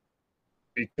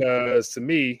 Because to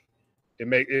me, it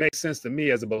makes sense to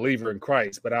me as a believer in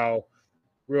Christ. But I'll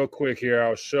real quick here,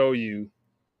 I'll show you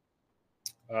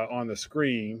on the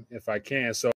screen if I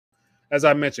can. So as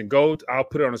I mentioned, I'll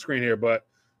put it on the screen here. But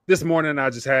this morning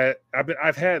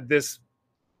I've had this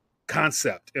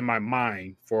concept in my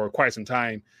mind for quite some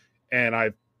time, and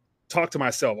I've talked to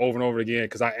myself over and over again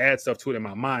because I add stuff to it in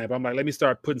my mind. But I'm like, let me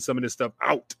start putting some of this stuff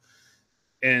out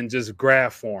in just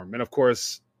graph form. And of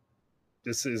course,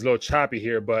 this is a little choppy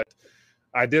here, but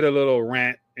I did a little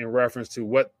rant in reference to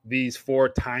what these 4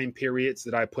 time periods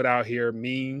that I put out here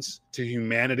means to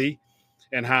humanity,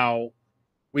 and how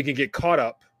we can get caught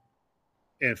up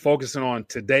in focusing on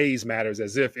today's matters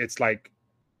as if it's like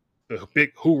the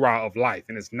big hoorah of life,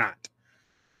 and it's not.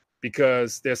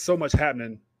 Because there's so much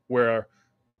happening where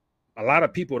a lot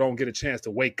of people don't get a chance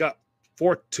to wake up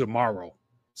for tomorrow.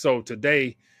 So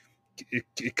today,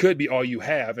 it could be all you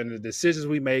have, and the decisions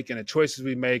we make and the choices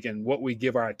we make and what we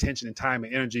give our attention and time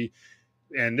and energy,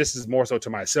 and this is more so to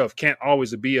myself, can't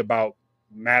always be about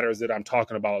matters that I'm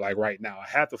talking about like right now. I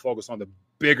have to focus on the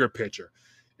bigger picture,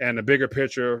 and the bigger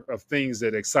picture of things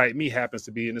that excite me happens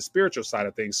to be in the spiritual side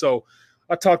of things. So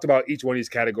I talked about each one of these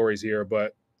categories here,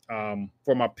 but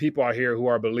for my people out here who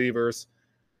are believers,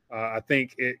 I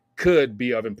think it could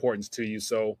be of importance to you.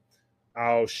 So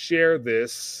I'll share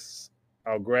this.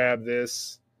 I'll grab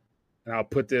this and I'll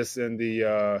put this in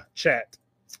the chat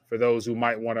for those who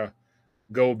might want to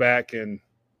go back and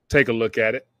take a look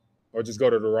at it, or just go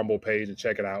to the Rumble page and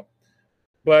check it out.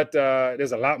 But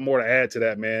there's a lot more to add to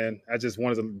that, man. I just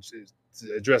wanted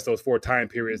to address those 4 time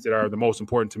periods that are the most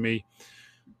important to me.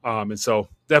 And so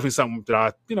definitely something that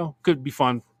I, could be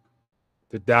fun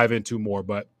to dive into more.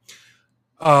 But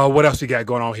what else we got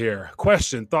going on here?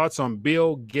 Question: thoughts on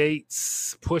Bill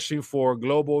Gates pushing for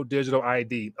global digital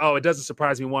ID? Oh, it doesn't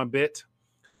surprise me one bit.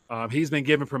 He's been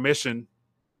given permission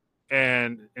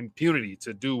and impunity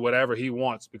to do whatever he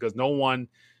wants, because no one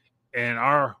in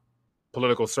our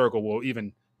political circle will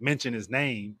even mention his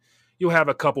name. You'll have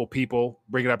a couple people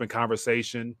bring it up in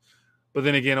conversation, but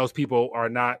then again, those people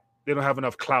they don't have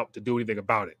enough clout to do anything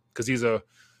about it, because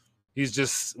he's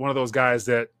just one of those guys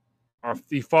that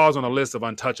he falls on a list of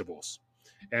untouchables,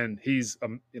 and he's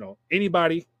any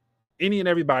and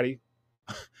everybody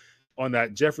on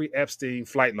that Jeffrey Epstein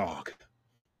flight log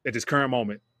at this current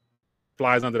moment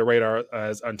flies under the radar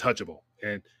as untouchable.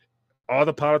 And all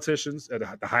the politicians at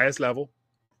the highest level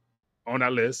on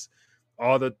that list,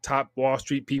 all the top Wall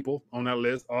Street people on that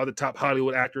list, all the top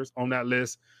Hollywood actors on that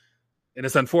list. And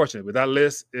it's unfortunate, but that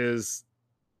list is,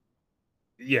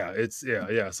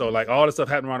 So like all the stuff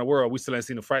happening around the world, we still ain't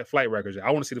seen the flight records yet.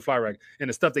 I want to see the flight record. And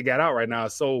the stuff they got out right now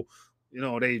is so,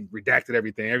 they redacted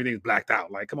everything. Everything's blacked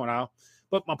out. Like, come on now.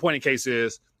 But my point in case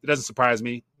is, it doesn't surprise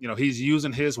me. He's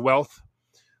using his wealth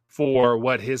for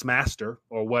what his master,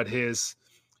 or what his,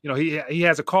 he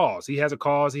has a cause. He has a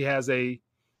cause. He has a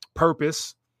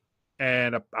purpose.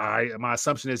 And my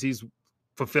assumption is he's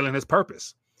fulfilling his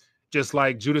purpose. Just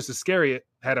like Judas Iscariot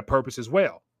had a purpose as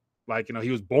well. Like, he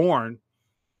was born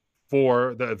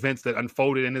for the events that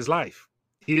unfolded in his life.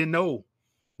 He didn't know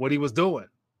what he was doing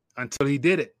until he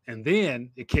did it. And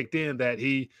then it kicked in that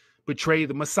he betrayed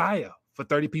the Messiah for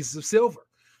 30 pieces of silver.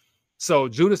 So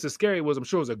Judas Iscariot I'm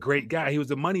sure was a great guy. He was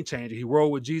the money changer. He rode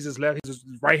with Jesus left. He was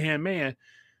his right-hand man,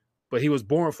 but he was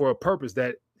born for a purpose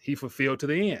that he fulfilled to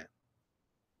the end.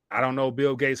 I don't know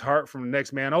Bill Gates' heart from the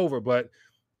next man over, but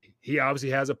he obviously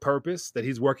has a purpose that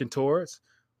he's working towards,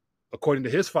 according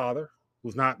to his father,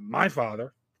 who's not my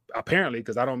father, apparently,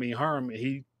 because I don't mean harm.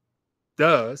 He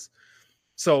does.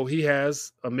 So he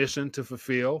has a mission to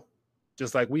fulfill,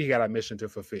 just like we got a mission to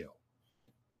fulfill.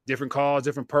 Different cause,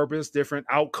 different purpose, different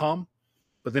outcome.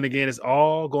 But then again, it's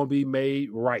all going to be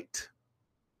made right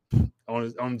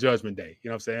on Judgment Day. You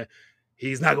know what I'm saying?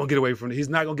 He's not going to get away from it. He's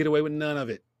not going to get away with none of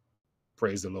it.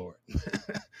 Praise the Lord.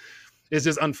 It's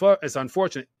just it's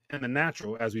unfortunate in the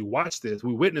natural. As we watch this,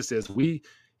 we witness this, we,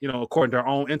 according to our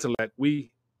own intellect, we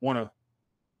want to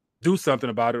do something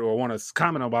about it, or want to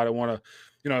comment about it, want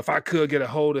to, if I could get a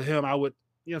hold of him, I would,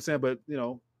 you know what I'm saying?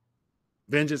 But,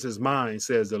 vengeance is mine,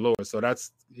 says the Lord. So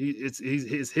that's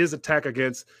his attack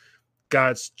against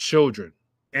God's children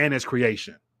and his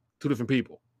creation. 2 different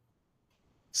people.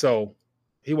 So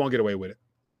he won't get away with it.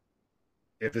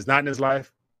 If it's not in his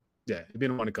life, yeah, he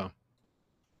didn't want to come.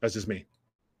 That's just me.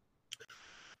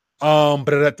 But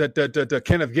the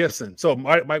Kenneth Gibson. So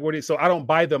Mike, so I don't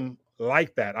buy them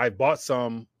like that. I bought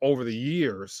some over the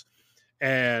years,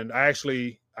 and I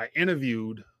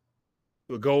interviewed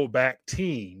the Go Back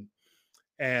team,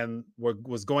 and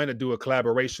was going to do a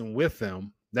collaboration with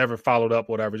them. Never followed up,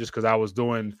 whatever, just because I was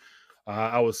doing,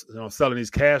 I was selling these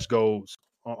cash golds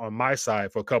on my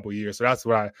side for a couple of years. So that's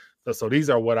what I So these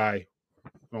are what I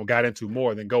got into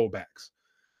more than gold backs.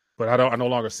 But I no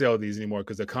longer sell these anymore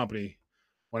because the company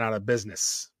went out of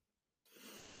business.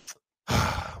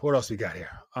 What else we got here?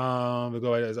 The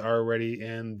go ahead is already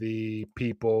in the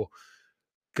people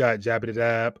got jabbity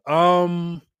dab.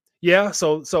 Yeah,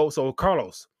 so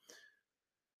Carlos.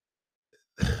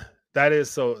 That is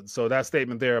so that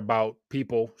statement there about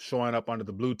people showing up under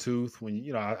the Bluetooth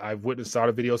when I've witnessed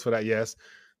all the videos for that. Yes,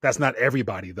 that's not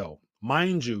everybody though.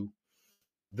 Mind you,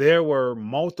 there were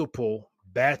multiple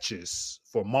batches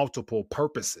for multiple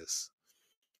purposes.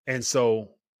 And so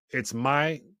it's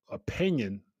my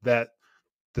opinion that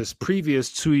this previous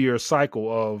 2-year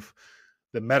cycle of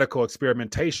the medical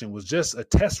experimentation was just a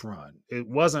test run. It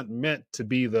wasn't meant to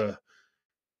be the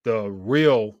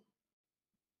real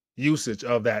usage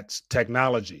of that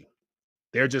technology.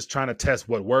 They're just trying to test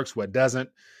what works, what doesn't.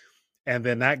 And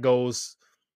then that goes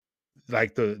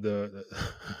like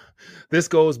this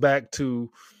goes back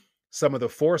to some of the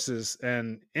forces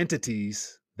and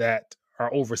entities that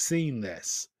are overseeing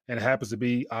this. And it happens to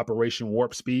be Operation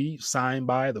Warp Speed, signed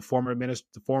by the former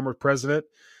president.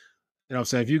 You know what I'm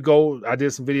saying? If you go, I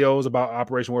did some videos about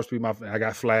Operation Warp Speed. I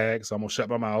got flagged, so I'm gonna shut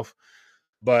my mouth.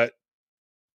 But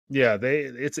yeah,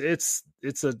 it's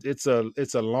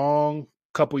a long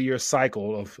couple year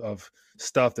cycle of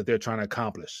stuff that they're trying to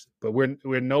accomplish. But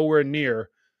we're nowhere near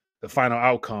the final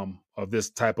outcome of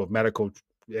this type of medical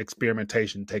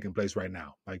experimentation taking place right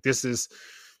now. Like this is,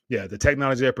 the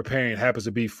technology they're preparing happens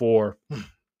to be for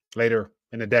later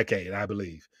in the decade, I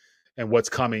believe, and what's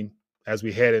coming as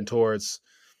we head in towards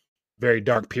very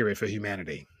dark period for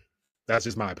humanity. That's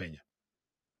just my opinion.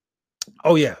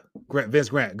 Oh yeah, Vince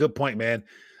Grant, good point, man.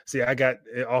 See, I got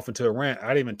off into a rant. I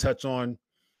didn't even touch on.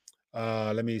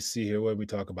 Let me see here. What did we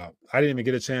talk about? I didn't even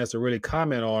get a chance to really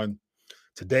comment on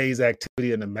today's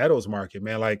activity in the metals market,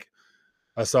 man. Like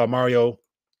I saw Mario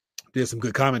did some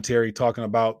good commentary talking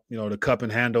about, the cup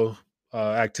and handle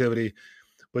activity,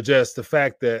 but just the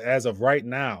fact that as of right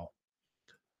now,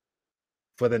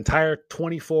 for the entire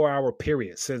 24-hour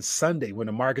period since Sunday, when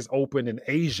the markets opened in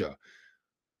Asia,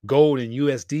 gold in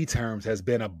USD terms has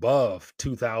been above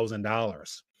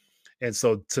 $2,000. And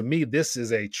so to me, this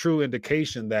is a true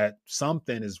indication that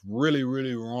something is really,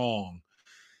 really wrong.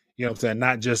 You know what I'm saying?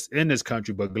 Not just in this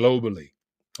country, but globally.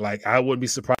 Like I wouldn't be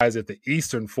surprised if the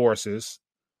Eastern forces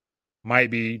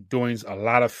might be doing a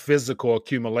lot of physical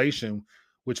accumulation,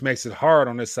 which makes it hard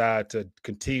on this side to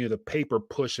continue the paper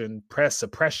pushing, press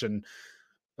suppression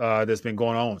that's been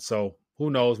going on. So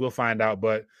who knows? We'll find out.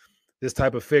 But this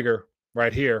type of figure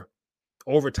right here,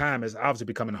 over time, is obviously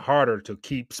becoming harder to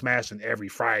keep smashing every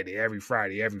Friday, or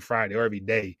every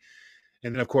day.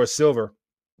 And then, of course, silver,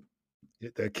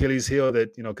 the Achilles heel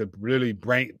that could really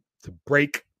break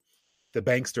the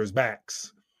banksters'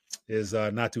 backs, is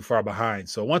not too far behind.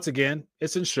 So once again,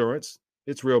 it's insurance.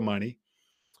 It's real money.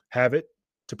 Have it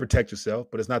to protect yourself,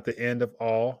 but it's not the end of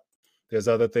all. There's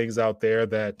other things out there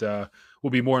that will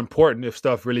be more important if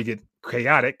stuff really get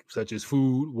chaotic, such as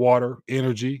food, water,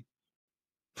 energy,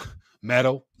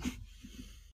 metal,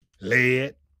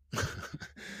 lead.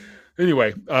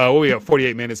 Anyway, we have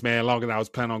 48 minutes, man, longer than I was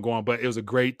planning on going, but it was a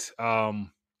great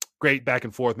back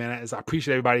and forth, man. I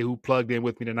appreciate everybody who plugged in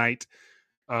with me tonight.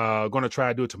 Going to try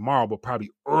to do it tomorrow, but probably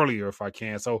earlier if I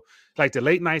can. So like the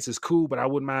late nights is cool, but I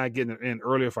wouldn't mind getting it in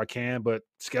earlier if I can, but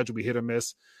schedule be hit or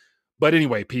miss. But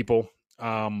anyway, people,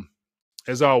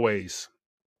 as always,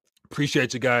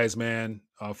 appreciate you guys, man,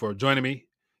 for joining me.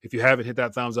 If you haven't, hit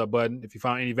that thumbs up button. If you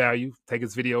found any value, take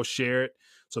this video, share it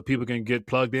so people can get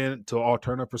plugged in to an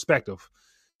alternative perspective,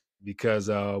 because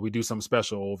we do something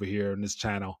special over here in this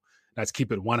channel. Let's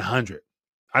keep it 100.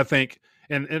 I think,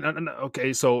 and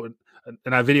okay, so in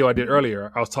that video I did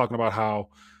earlier, I was talking about how,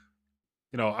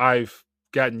 I've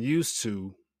gotten used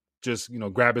to just,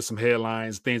 grabbing some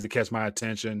headlines, things that catch my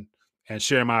attention and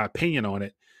sharing my opinion on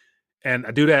it. And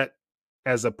I do that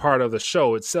as a part of the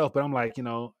show itself, but I'm like,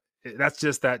 that's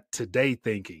just that today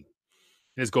thinking.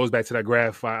 This goes back to that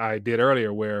graph I did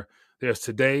earlier where there's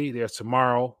today, there's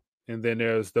tomorrow, and then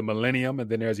there's the millennium, and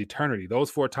then there's eternity. Those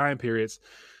 4 time periods,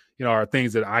 are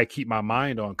things that I keep my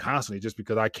mind on constantly just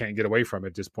because I can't get away from it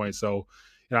at this point. So,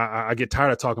 I get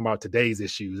tired of talking about today's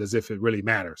issues as if it really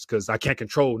matters, because I can't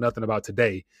control nothing about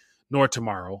today nor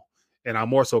tomorrow. And I'm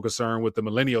more so concerned with the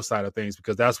millennial side of things,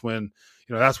 because that's when,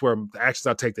 that's where the actions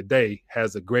I take today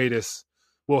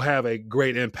will have a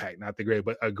great impact, not the great,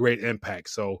 but a great impact.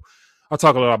 So I'll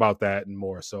talk a little about that and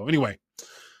more. So anyway,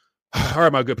 all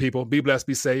right, my good people, be blessed,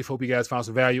 be safe. Hope you guys found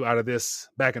some value out of this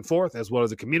back and forth, as well as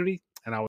the community. And I will